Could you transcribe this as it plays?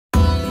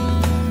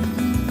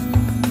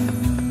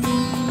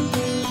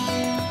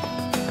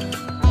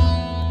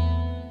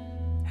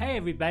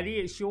everybody,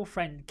 it's your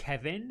friend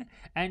Kevin,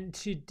 and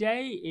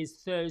today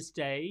is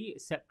Thursday,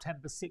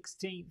 September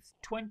 16th,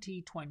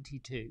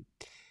 2022.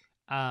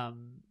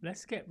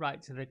 Let's get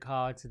right to the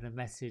cards and the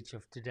message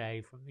of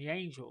today from the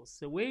angels.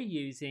 So we're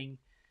using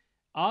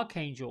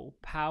ArchAngel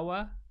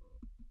Power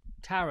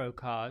Tarot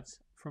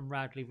cards from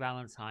Radley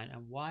Valentine.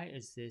 And why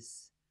is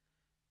this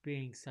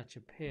being such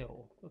a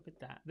pill? Look at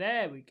that.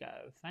 There we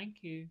go. Thank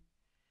you.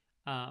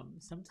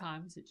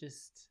 Sometimes it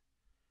just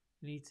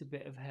needs a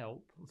bit of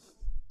help.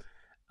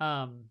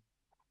 And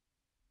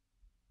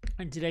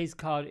today's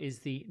card is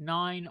the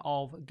Nine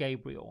of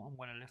Gabriel. I'm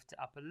going to lift it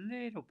up a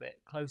little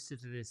bit closer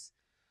to this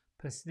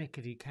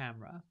persnickety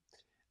camera.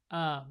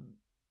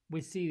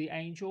 We see the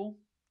angel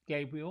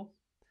Gabriel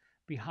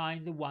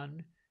behind the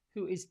one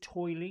who is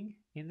toiling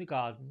in the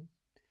garden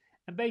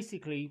and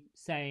basically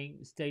saying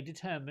stay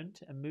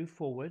determined and move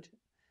forward,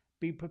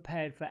 be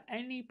prepared for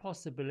any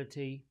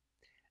possibility,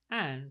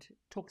 and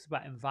talks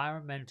about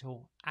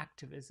environmental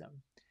activism.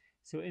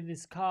 So in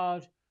this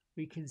card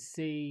we can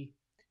see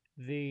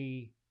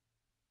the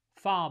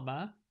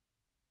farmer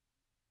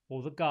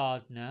or the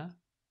gardener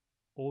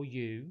or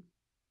you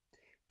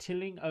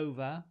tilling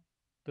over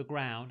the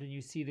ground, and you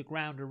see the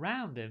ground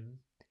around him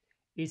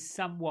is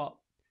somewhat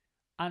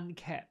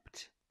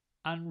unkept,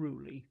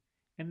 unruly.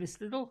 And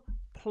this little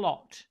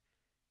plot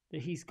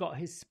that he's got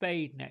his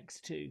spade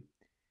next to,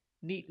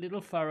 neat little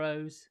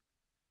furrows,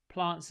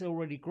 plants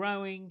already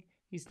growing.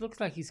 He looks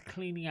like he's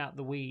cleaning out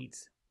the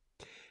weeds.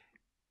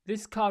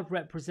 This card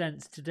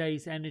represents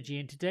today's energy,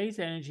 and today's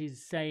energy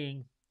is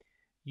saying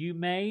you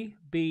may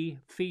be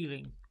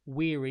feeling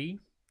weary.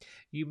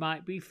 You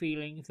might be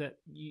feeling that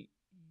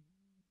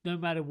no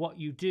matter what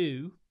you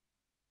do,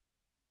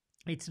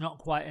 it's not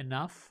quite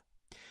enough.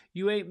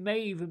 You may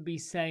even be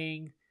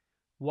saying,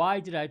 why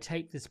did I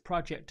take this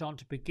project on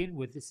to begin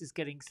with? This is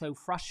getting so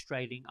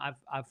frustrating.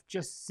 I've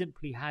just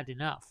simply had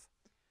enough.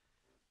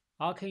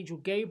 Archangel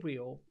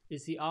Gabriel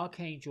is the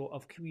archangel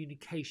of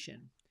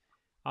communication.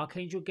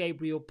 Archangel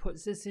Gabriel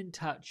puts us in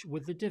touch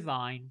with the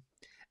divine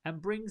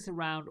and brings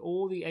around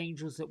all the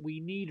angels that we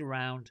need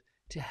around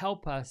to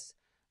help us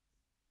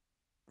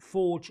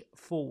forge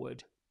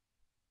forward.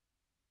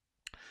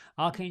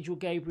 Archangel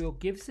Gabriel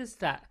gives us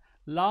that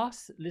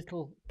last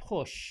little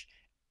push.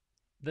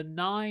 The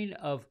Nine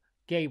of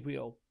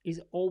Gabriel is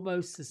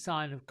almost a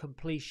sign of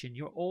completion.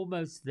 You're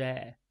almost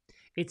there.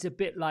 It's a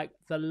bit like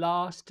the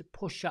last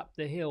push up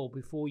the hill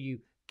before you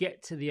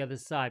get to the other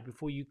side,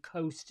 before you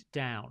coast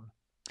down.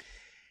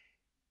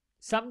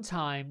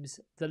 Sometimes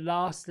the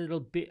last little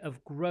bit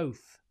of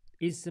growth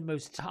is the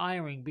most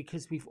tiring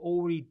because we've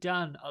already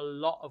done a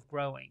lot of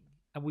growing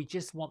and we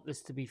just want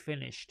this to be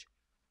finished.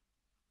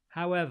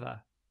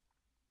 However,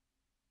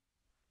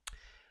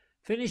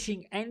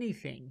 finishing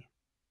anything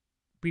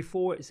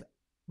before it's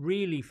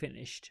really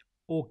finished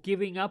or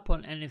giving up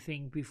on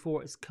anything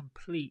before it's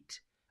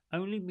complete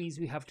only means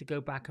we have to go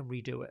back and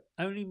redo it.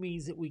 Only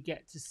means that we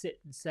get to sit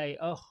and say,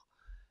 oh,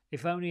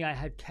 if only I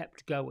had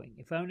kept going.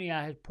 If only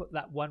I had put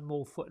that one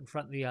more foot in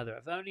front of the other.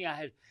 If only I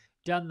had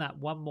done that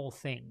one more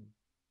thing.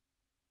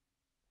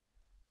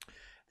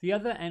 The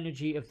other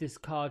energy of this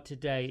card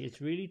today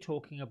is really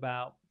talking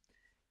about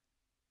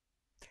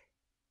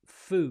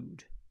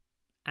food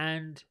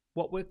and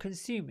what we're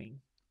consuming.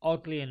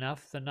 Oddly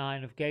enough, the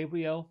Nine of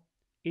Gabriel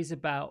is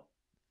about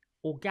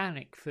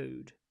organic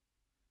food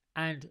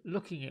and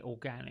looking at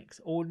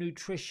organics or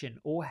nutrition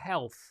or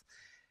health.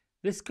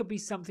 This could be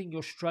something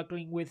you're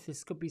struggling with.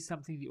 This could be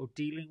something that you're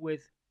dealing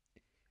with.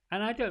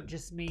 And I don't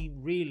just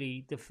mean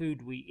really the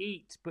food we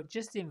eat, but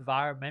just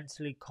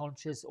environmentally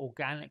conscious,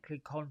 organically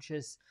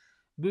conscious,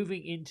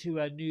 moving into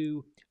a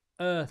new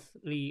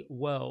earthly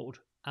world.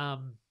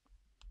 I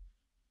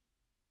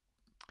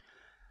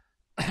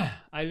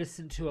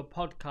listened to a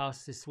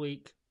podcast this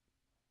week,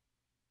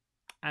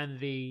 and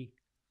the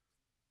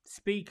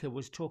speaker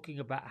was talking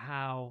about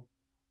how,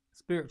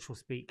 spiritual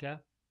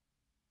speaker,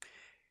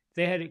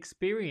 they had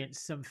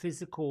experienced some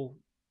physical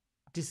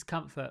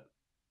discomfort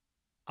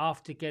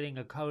after getting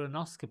a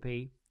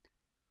colonoscopy.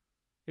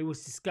 It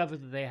was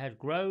discovered that they had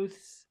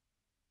growths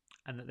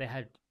and that they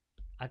had,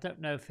 I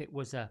don't know if it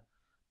was a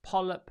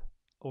polyp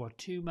or a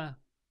tumor.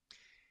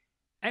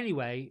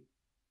 Anyway,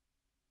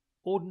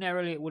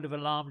 ordinarily it would have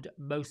alarmed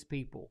most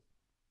people.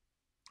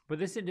 But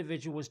this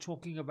individual was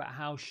talking about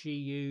how she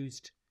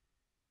used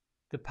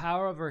the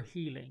power of her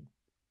healing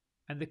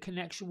and the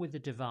connection with the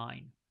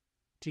divine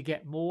to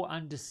get more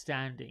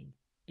understanding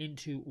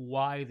into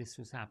why this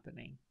was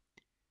happening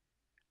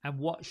and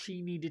what she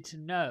needed to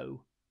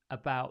know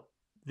about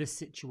this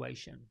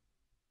situation.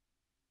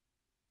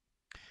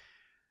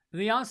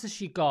 The answer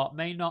she got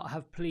may not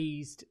have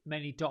pleased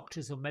many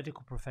doctors or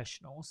medical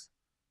professionals,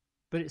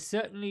 but it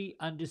certainly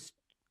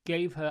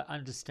gave her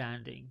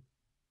understanding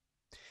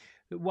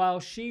that while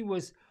she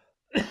was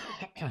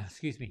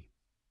excuse me,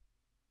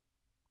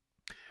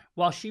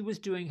 while she was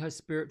doing her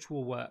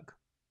spiritual work,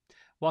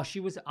 while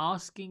she was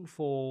asking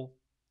for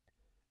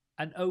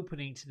an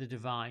opening to the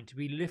divine, to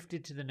be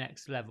lifted to the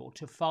next level,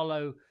 to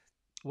follow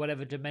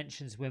whatever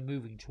dimensions we're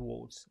moving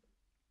towards,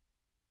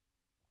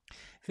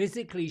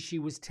 Physically, she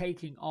was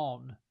taking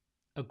on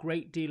a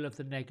great deal of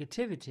the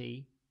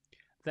negativity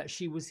that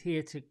she was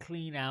here to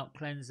clean out,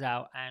 cleanse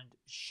out, and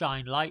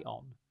shine light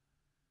on.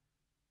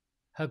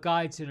 Her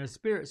guides and her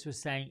spirits were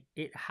saying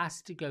it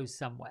has to go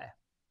somewhere.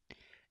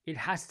 It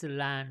has to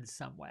land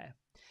somewhere.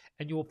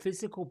 And your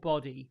physical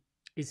body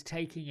is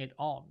taking it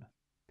on.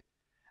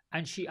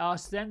 And she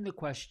asked them the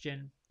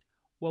question,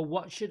 well,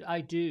 what should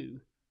I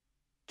do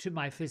to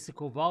my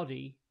physical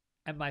body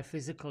and my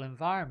physical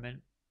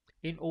environment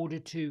in order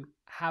to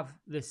have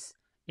this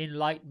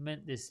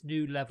enlightenment, this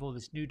new level,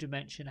 this new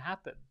dimension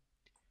happen?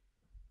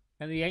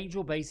 And the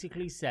angel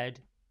basically said,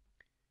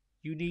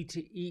 you need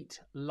to eat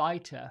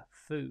lighter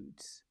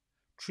foods.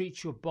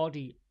 Treat your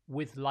body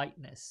with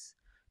lightness.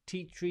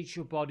 Treat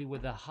your body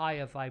with a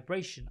higher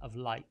vibration of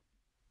light.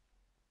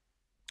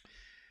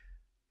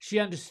 She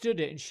understood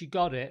it and she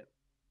got it.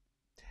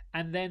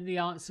 And then the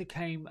answer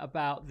came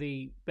about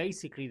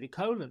basically the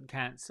colon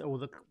cancer, or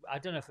I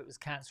don't know if it was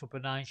cancer or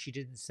benign, she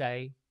didn't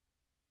say.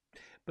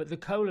 But the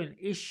colon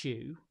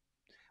issue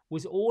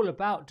was all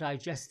about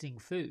digesting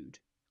food,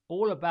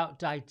 all about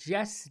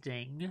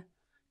digesting,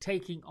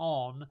 taking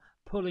on,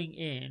 pulling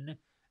in,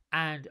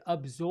 and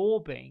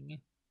absorbing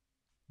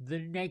the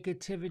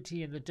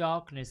negativity and the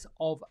darkness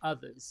of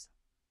others.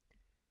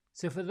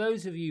 So for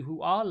those of you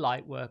who are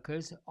light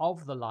workers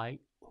of the light,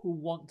 who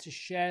want to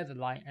share the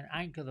light and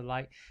anchor the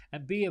light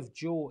and be of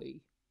joy,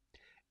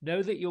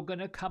 know that you're going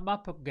to come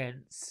up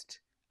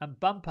against and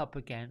bump up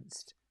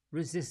against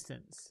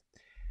resistance.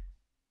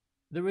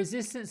 The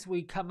resistance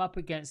we come up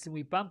against and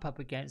we bump up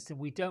against and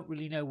we don't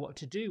really know what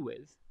to do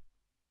with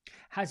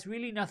has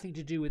really nothing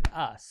to do with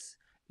us.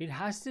 It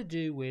has to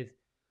do with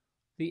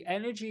the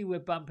energy we're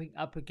bumping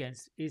up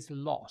against is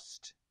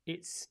lost.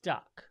 It's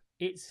stuck.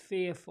 It's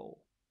fearful.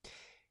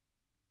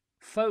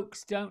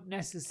 Folks don't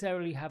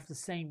necessarily have the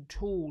same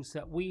tools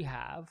that we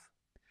have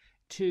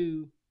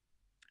to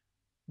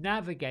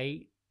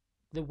navigate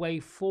the way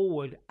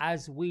forward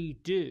as we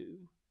do.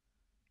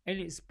 And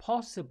it's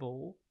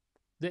possible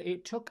that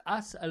it took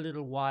us a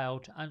little while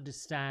to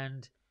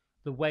understand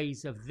the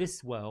ways of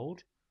this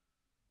world,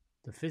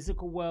 the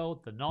physical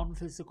world, the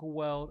non-physical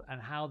world, and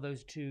how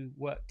those two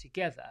work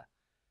together.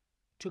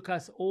 Took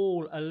us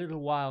all a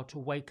little while to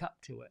wake up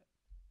to it.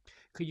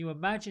 Can you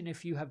imagine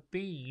if you have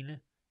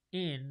been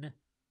in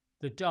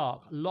the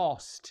dark,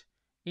 lost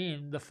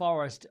in the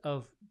forest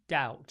of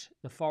doubt,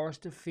 the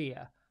forest of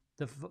fear,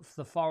 the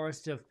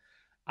forest of,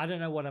 I don't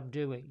know what I'm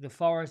doing, the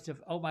forest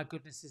of, oh my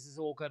goodness, this is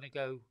all going to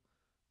go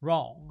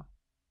wrong.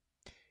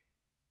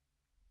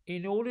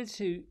 In order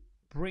to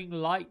bring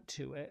light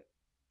to it,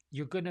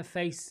 you're going to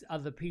face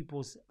other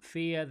people's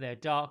fear, their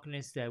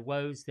darkness, their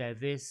woes, their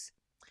this.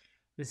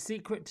 The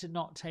secret to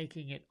not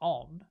taking it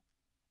on,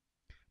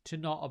 to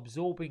not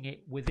absorbing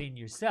it within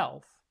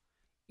yourself,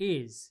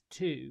 is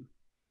to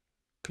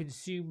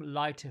consume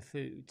lighter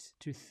foods,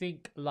 to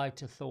think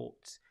lighter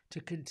thoughts, to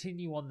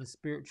continue on the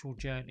spiritual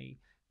journey,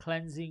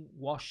 cleansing,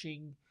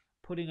 washing,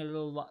 putting a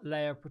little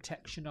layer of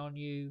protection on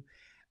you.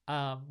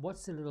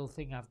 What's the little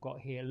thing I've got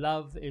here?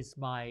 Love is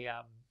my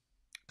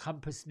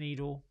compass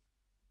needle.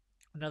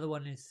 Another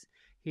one is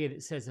here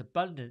that says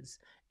abundance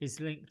is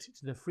linked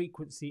to the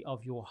frequency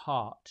of your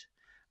heart.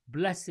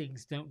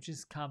 Blessings don't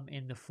just come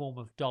in the form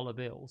of dollar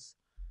bills.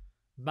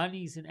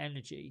 Money's an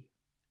energy.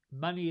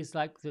 Money is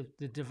like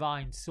the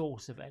divine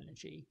source of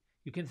energy.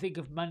 You can think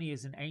of money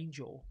as an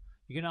angel.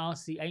 You can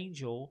ask the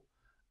angel,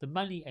 the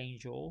money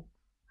angel,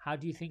 how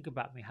do you think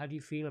about me? How do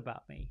you feel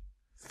about me?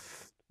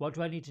 What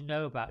do I need to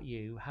know about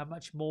you? How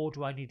much more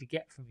do I need to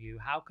get from you?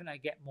 How can I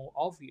get more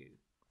of you?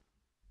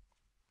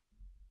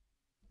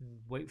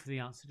 Wait for the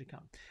answer to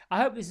come.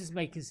 I hope this is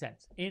making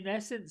sense. In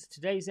essence,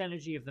 today's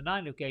energy of the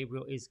Nine of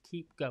Gabriel is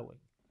keep going,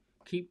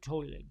 keep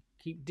toiling,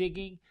 keep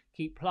digging,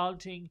 keep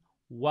planting.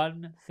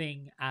 One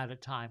thing at a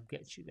time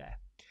gets you there.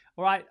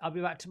 All right, I'll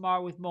be back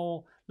tomorrow with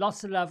more.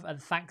 Lots of love and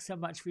thanks so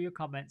much for your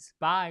comments.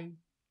 Bye.